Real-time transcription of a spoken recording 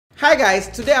Hi guys,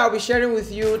 today I'll be sharing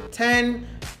with you 10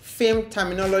 film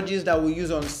terminologies that we use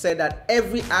on set that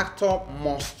every actor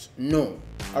must know.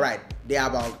 Alright, there are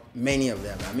about many of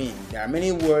them. I mean, there are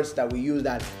many words that we use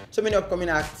that so many upcoming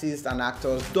artists and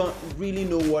actors don't really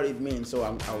know what it means, so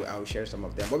I'll share some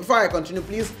of them. But before I continue,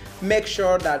 please make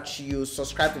sure that you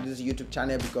subscribe to this YouTube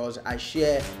channel because I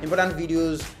share important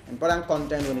videos, important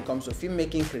content when it comes to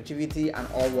filmmaking, creativity, and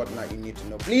all whatnot you need to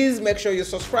know. Please make sure you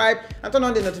subscribe and turn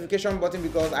on the notification button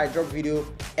because I drop video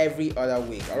every other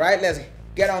week. Alright, let's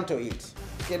get on to it.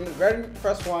 Okay, the very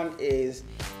first one is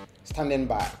standing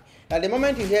by. Now, the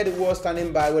moment you hear the word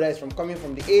standing by, whether it's coming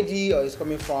from the AD or it's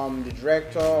coming from the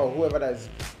director or whoever that is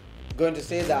going to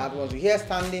say that, once you hear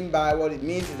standing by, what it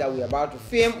means is that we're about to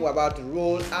film, we're about to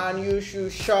roll, and you should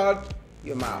shut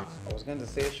your mouth. I was going to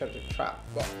say shut your trap,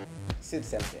 but it's the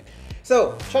same thing.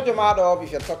 So, shut your mouth up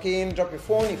if you're talking, drop your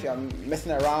phone if you're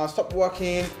messing around, stop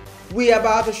working. We're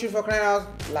about to shoot, for crying out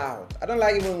loud. I don't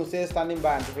like it when we say standing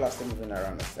by and people are still moving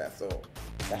around the set, so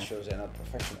that shows they're not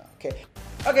professional.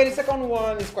 Okay, the second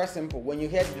one is quite simple. When you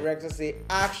hear the director say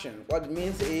action, what it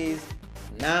means is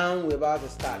now we're about to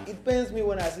start. It pains me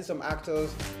when I see some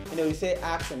actors, you say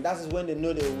action. That is when they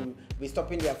know they will be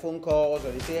stopping their phone calls,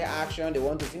 or they say action, they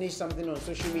want to finish something on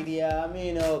social media. I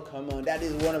mean, oh, come on. That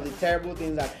is one of the terrible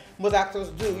things that most actors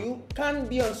do. You can't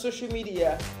be on social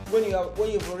media when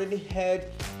you've already heard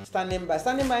standing by.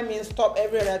 Standing by means stop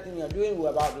every other thing you're doing, we're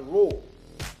about to roll.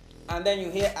 And then you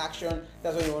hear action,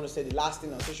 that's when you want to say the last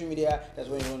thing on social media, that's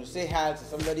when you want to say hi to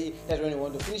somebody, that's when you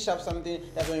want to finish up something,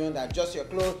 that's when you want to adjust your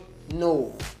clothes.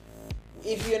 No.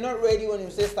 If you're not ready when you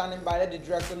say standing by, let the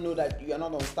director know that you are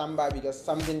not on standby because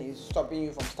something is stopping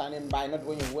you from standing by, not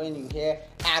when you hear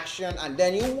action and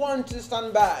then you want to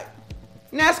stand by.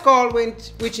 Next call,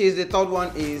 which is the third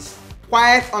one, is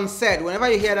quiet on set.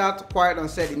 Whenever you hear that quiet on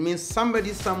set, it means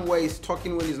somebody somewhere is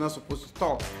talking when he's not supposed to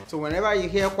talk. So whenever you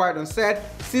hear quiet on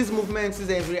set, sees movement, sees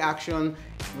every action,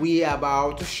 we are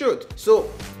about to shoot. So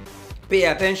pay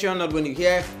attention, not when you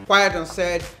hear quiet on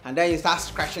set and then you start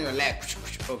scratching your leg.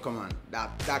 Oh, come on,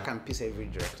 that can piss every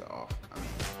director off. I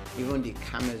mean, even the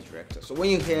camera's director. So when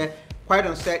you hear quiet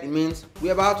on set, it means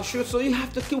we're about to shoot, so you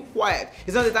have to keep quiet.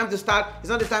 It's not the time to start, it's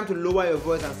not the time to lower your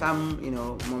voice and start,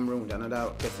 murmuring with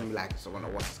another person, be like, so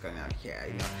what is going on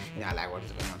here, like what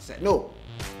is going on set. No,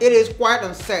 it is quiet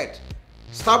on set.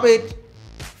 Stop it,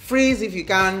 freeze if you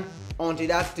can, until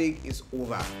that take is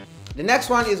over. The next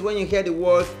one is when you hear the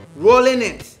word rolling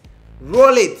it.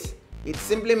 Roll it. It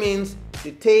simply means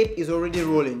the tape is already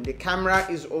rolling, the camera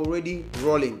is already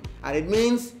rolling, and it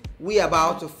means we are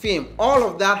about to film. All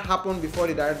of that happened before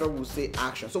the director will say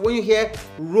action. So when you hear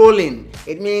rolling,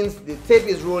 it means the tape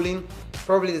is rolling,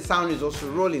 probably the sound is also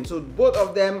rolling. So both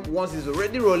of them, once it's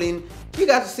already rolling, you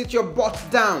got to sit your butt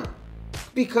down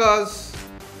because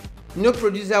no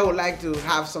producer would like to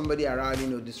have somebody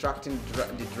around, distracting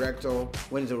the director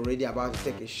when it's already about to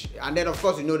take a shot. And then of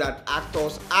course you know that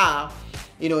actors are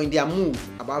in their mood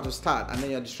about to start, and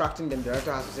then you're distracting them. The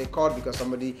director has to say cut because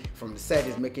somebody from the set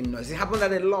is making noise. It happens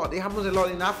a lot. It happens a lot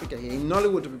in Africa here, in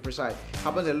Nollywood to be precise. It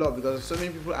happens a lot because so many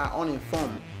people are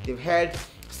uninformed. They've heard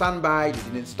standby, they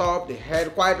didn't stop. They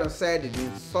heard quiet on set, they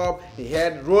didn't stop. They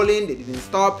heard rolling, they didn't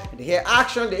stop. They hear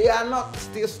action, they are not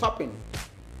still stopping.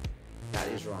 That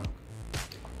is wrong.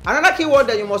 Another keyword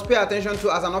that you must pay attention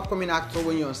to as an upcoming actor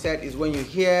when you're on set is when you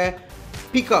hear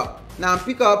pick up. Now,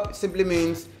 pick up simply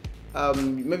means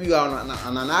maybe you are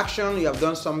on an action, you have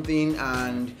done something,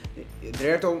 and the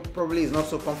director probably is not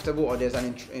so comfortable, or there's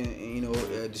an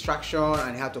distraction,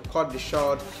 and you have to cut the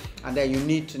shot, and then you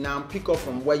need to now pick up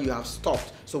from where you have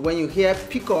stopped. So when you hear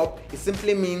pick up, it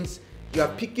simply means you are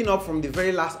picking up from the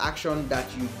very last action that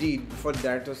you did before the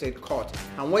director said cut.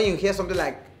 And when you hear something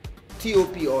like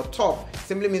TOP or top,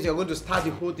 simply means you're going to start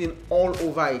the whole thing all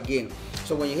over again.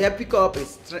 So when you hear pick up,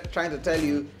 it's trying to tell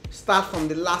you start from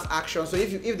the last action. So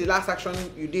if the last action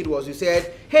you did was you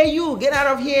said, hey you, get out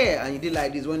of here, and you did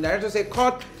like this, when the director say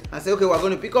cut and say, okay, we're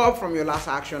going to pick up from your last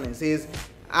action, and says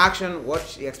action,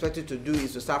 what you expect you to do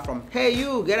is to start from hey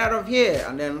you, get out of here,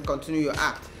 and then continue your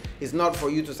act. It's not for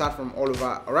you to start from all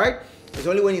over. All right, it's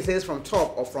only when it says from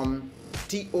top or from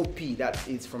TOP that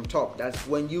is from top. That's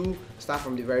when you start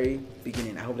from the very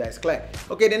beginning. I hope that is clear.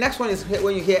 Okay, the next one is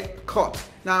when you hear cut.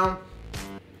 Now,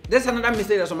 there's another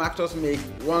mistake that some actors make.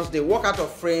 Once they walk out of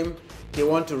frame, they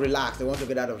want to relax, they want to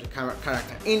get out of the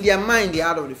character. In their mind, they're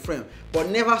out of the frame, but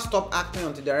never stop acting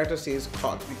until the director says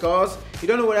cut, because you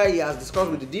don't know whether he has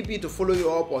discussed with the DP to follow you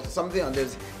up or something, and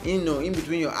there's in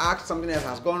between your act, something else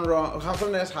has gone wrong,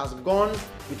 something else has gone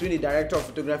between the director of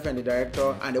photography and the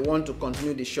director, and they want to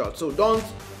continue the shot. So don't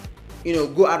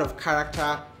go out of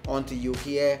character until you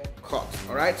hear cut.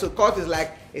 All right, so cut is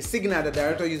like a signal the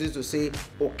director uses to say,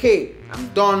 okay, I'm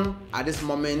done at this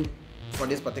moment for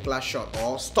this particular shot,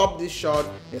 or stop this shot,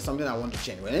 there's something I want to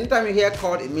change. When anytime you hear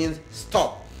cut, it means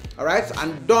stop. All right,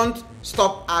 and don't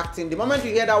stop acting. The moment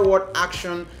you hear that word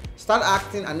action, start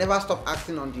acting and never stop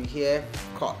acting until you hear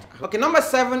cut. Okay, number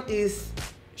 7 is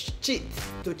cheat.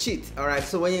 To cheat. All right,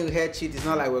 so when you hear cheat, it's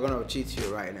not like we're gonna cheat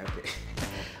you, right? Okay.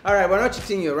 All right, we're not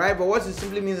cheating you, right? But what it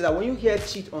simply means is that when you hear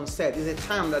cheat on set, it's a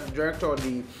time that the director or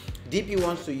the DP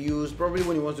wants to use, probably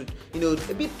when he wants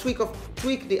to, a bit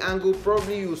tweak the angle.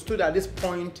 Probably you stood at this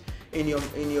point in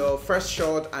your first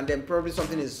shot, and then probably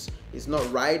something is not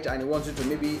right, and he wants you to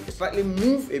maybe slightly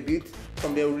move a bit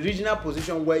from the original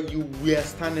position where you were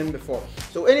standing before.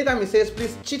 So anytime he says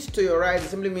please cheat to your right, it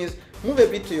simply means move a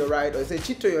bit to your right, or he says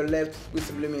cheat to your left, which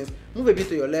simply means move a bit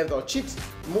to your left, or cheat,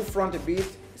 move front a bit.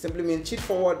 Simply means cheat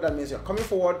forward, that means you're coming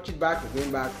forward, cheat back, you're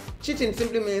going back. Cheating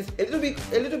simply means a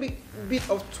little bit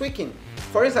of tweaking.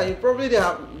 For instance, you probably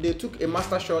they took a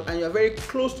master shot and you're very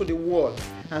close to the wall,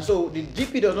 and so the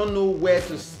DP does not know where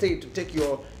to stay to take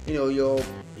your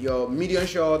medium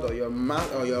shot or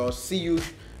your CU.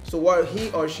 So what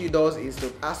he or she does is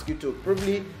to ask you to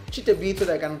probably cheat a bit so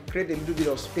that I can create a little bit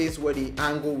of space where the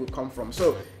angle will come from.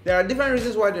 So there are different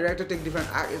reasons why the director take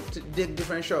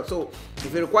different shots. So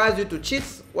if it requires you to cheat,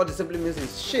 what it simply means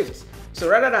is shift. So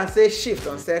rather than say shift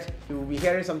on set, you will be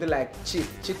hearing something like cheat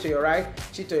to your right,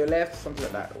 cheat to your left, something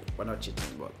like that. Oh, we're not cheating,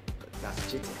 but that's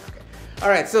cheating. Okay. All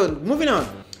right, so moving on.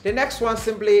 The next one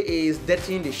simply is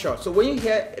dirtying the shot. So when you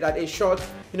hear that a shot,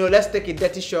 let's take a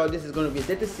dirty shot. This is going to be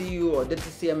a dirty CU or dirty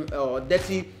CM or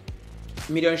dirty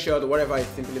medium shot or whatever it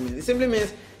simply means. It simply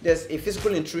means there's a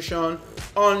physical intrusion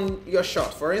on your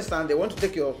shot. For instance, they want to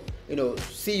take your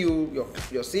CU,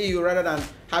 your CU, rather than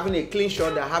having a clean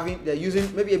shot, they're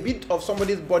using maybe a bit of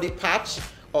somebody's body patch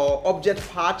or object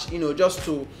patch, just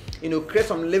to create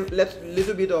some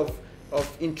little bit of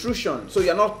intrusion. So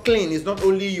you're not clean. It's not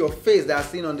only your face that's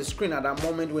seen on the screen at that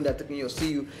moment when they're taking your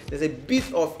CU. There's a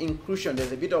bit of inclusion.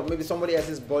 There's a bit of maybe somebody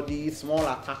else's body, small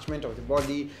attachment of the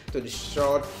body to the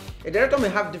shot. A director may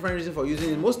have different reasons for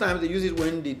using it. Most times they use it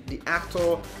when the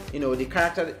actor, the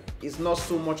character is not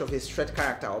so much of a straight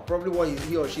character, or probably what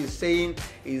he or she is saying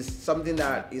is something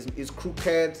that is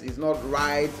crooked, is not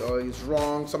right, or is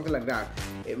wrong, something like that.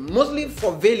 Mostly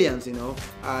for valiance,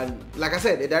 and like I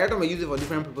said, the director may use it for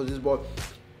different purposes, but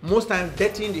most times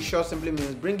dirtying the shot simply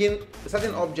means bringing a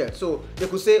certain object. So they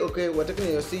could say, okay, we're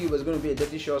taking your CU, but it's going to be a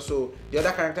dirty shot, so the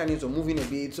other character needs to move in a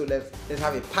bit, so let's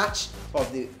have a patch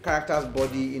of the character's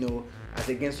body, as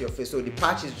against your face. So the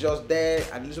patch is just there,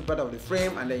 a little part of the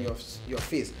frame, and then your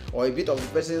face, or a bit of the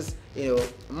person's,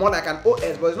 more like an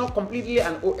OS, but it's not completely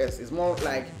an OS. It's more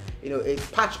like a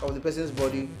patch of the person's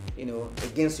body,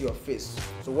 against your face.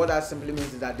 So what that simply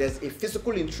means is that there's a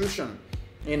physical intrusion,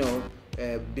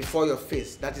 before your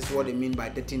face. That is what they mean by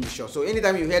dirtying the shot. So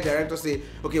anytime you hear director say,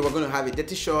 okay, we're going to have a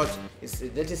dirty shot, it's a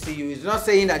dirty CU, it's not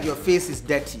saying that your face is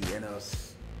dirty,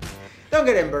 Don't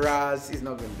get embarrassed. It's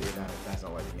not going to be that. That's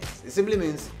not what it means. It simply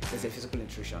means there's a physical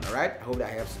intrusion. All right. I hope that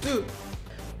helps too.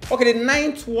 Okay, the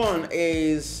 9th one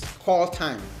is call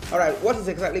time. All right, what is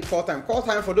exactly call time? Call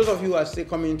time, for those of you who are still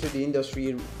coming into the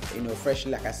industry,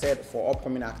 freshly, like I said, for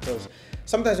upcoming actors,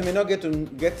 sometimes you may not get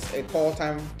a call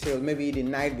time till maybe the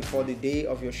night before the day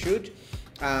of your shoot.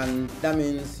 And that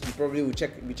means you probably will be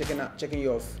checking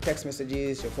your text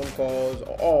messages, your phone calls,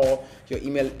 or your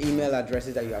email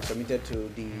addresses that you have submitted to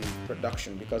the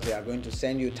production, because they are going to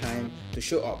send you time to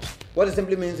show up. What it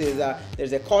simply means is that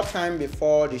there's a call time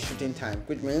before the shooting time,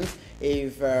 which means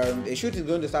if a shoot is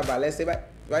going to start by, let's say,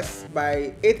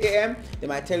 by 8 a.m., they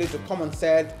might tell you to come on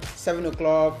set 7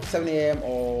 o'clock, 7 a.m.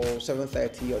 or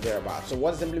 7:30 or thereabouts. So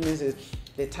what it simply means is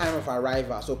the time of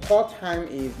arrival. So call time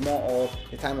is more of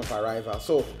the time of arrival.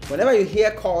 So whenever you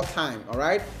hear call time, all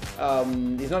right,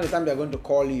 it's not the time they're going to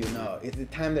call you. No, it's the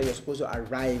time that you're supposed to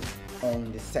arrive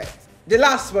on the set. The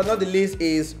last but not the least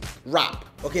is wrap.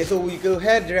 Okay, so we go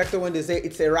hear director when they say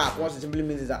it's a wrap. What it simply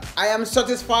means is that I am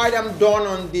satisfied, I'm done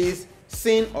on this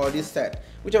scene or this set.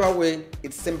 Whichever way,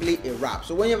 it's simply a wrap.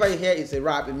 So whenever you hear it's a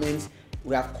wrap, it means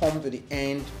we have come to the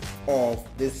end of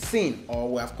the scene, or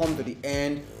we have come to the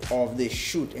end of the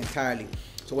shoot entirely.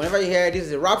 So whenever you hear this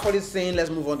is a wrap for this scene, let's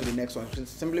move on to the next one. It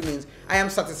simply means I am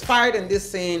satisfied in this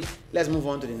scene, let's move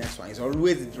on to the next one. It's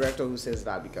always the director who says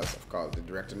that, because of course the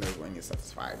director knows when you're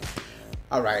satisfied.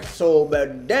 All right, so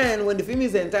but then when the film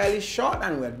is entirely shot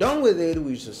and we're done with it,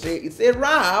 we should say it's a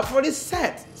wrap for the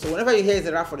set. So whenever you hear it's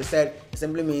a wrap for the set, it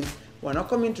simply means we're not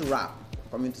coming to wrap,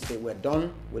 we're coming to say we're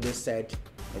done with this set,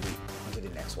 maybe on to the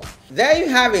next one. There you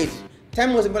have it.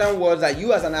 10 most important words that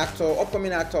you as an actor,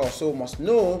 upcoming actor or so must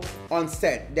know on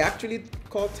set. They're actually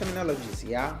called terminologies,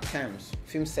 yeah? Terms,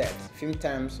 film sets, film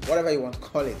terms, whatever you want to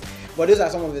call it. But those are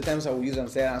some of the terms that we use on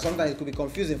set, and sometimes it could be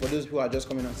confusing for those who are just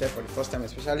coming on set for the first time,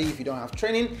 especially if you don't have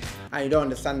training and you don't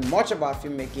understand much about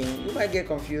filmmaking. You might get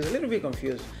confused, a little bit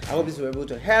confused. I hope this will be able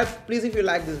to help. Please, if you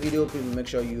like this video, please make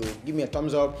sure you give me a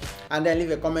thumbs up and then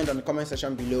leave a comment on the comment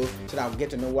section below so that I'll get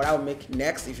to know what I'll make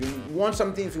next. If you want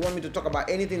something, if you want me to talk about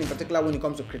anything in particular when it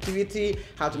comes to creativity,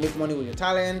 how to make money with your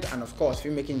talent, and of course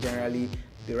filmmaking generally,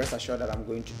 be rest assured that I'm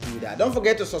going to do that. Don't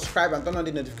forget to subscribe and turn on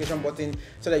the notification button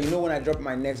so that you know when I drop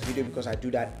my next video, because I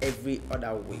do that every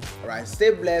other week. All right,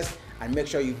 stay blessed and make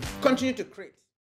sure you continue to create.